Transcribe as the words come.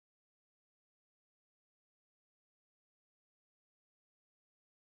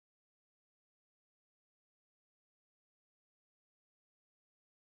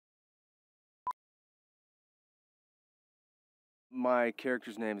My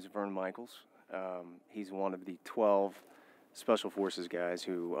character's name is Vern Michaels. He's one of the 12 Special Forces guys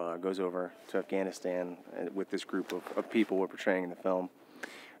who goes over to Afghanistan with this group of people we're portraying in the film.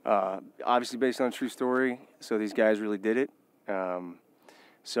 Obviously based on a true story, so these guys really did it.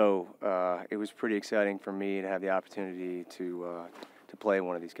 So it was pretty exciting for me to have the opportunity to play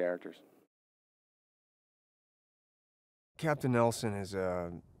one of these characters. Captain Nelson is,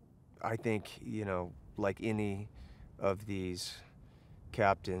 I think, you know, like any of these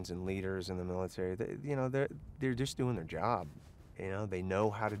captains and leaders in the military, you know, they're just doing their job. You know, they know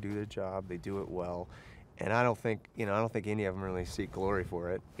how to do their job. They do it well, and I don't think any of them really seek glory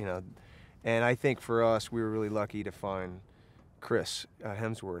for it. You know, and I think for us, we were really lucky to find Chris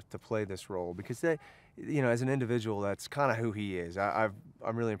Hemsworth to play this role because you know, as an individual, that's kind of who he is. I'm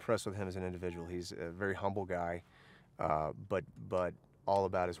really impressed with him as an individual. He's a very humble guy, but all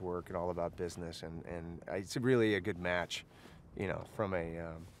about his work and all about business, and it's really a good match, you know, from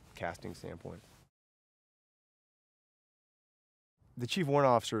a casting standpoint. The chief warrant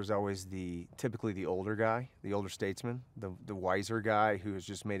officer is always typically the older guy, the older statesman, the wiser guy who has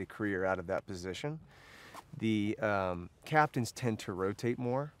just made a career out of that position. The captains tend to rotate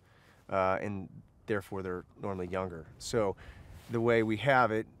more, and therefore they're normally younger. So the way we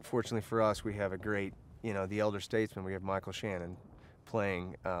have it, fortunately for us, we have a great, you know, the elder statesman. We have Michael Shannon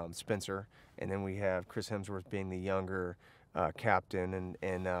playing Spencer, and then we have Chris Hemsworth being the younger captain,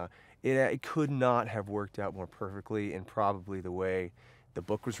 and it could not have worked out more perfectly in probably the way the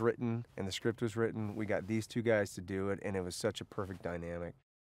book was written and the script was written. We got these two guys to do it, and it was such a perfect dynamic.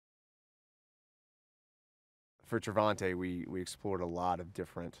 For Trevante, we explored a lot of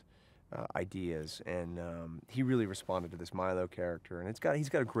different ideas, and he really responded to this Milo character, and he's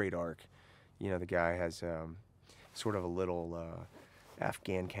got a great arc. You know, the guy has sort of a little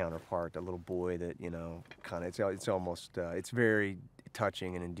Afghan counterpart, a little boy that, you know, kind of, it's almost, it's very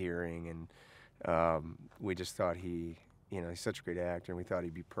touching and endearing, and we just thought you know, he's such a great actor, and we thought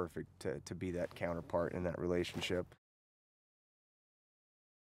he'd be perfect to be that counterpart in that relationship.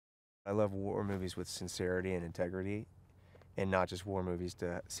 I love war movies with sincerity and integrity, and not just war movies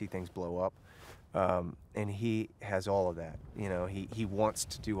to see things blow up. And he has all of that. You know, he wants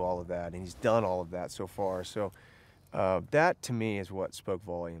to do all of that, and he's done all of that so far. So that, to me, is what spoke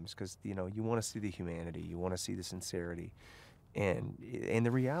volumes, because, you know, you want to see the humanity, you want to see the sincerity, and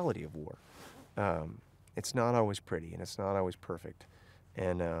the reality of war. It's not always pretty, and it's not always perfect.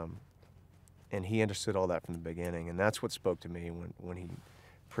 And he understood all that from the beginning, and that's what spoke to me when he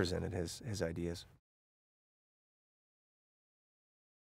presented his ideas.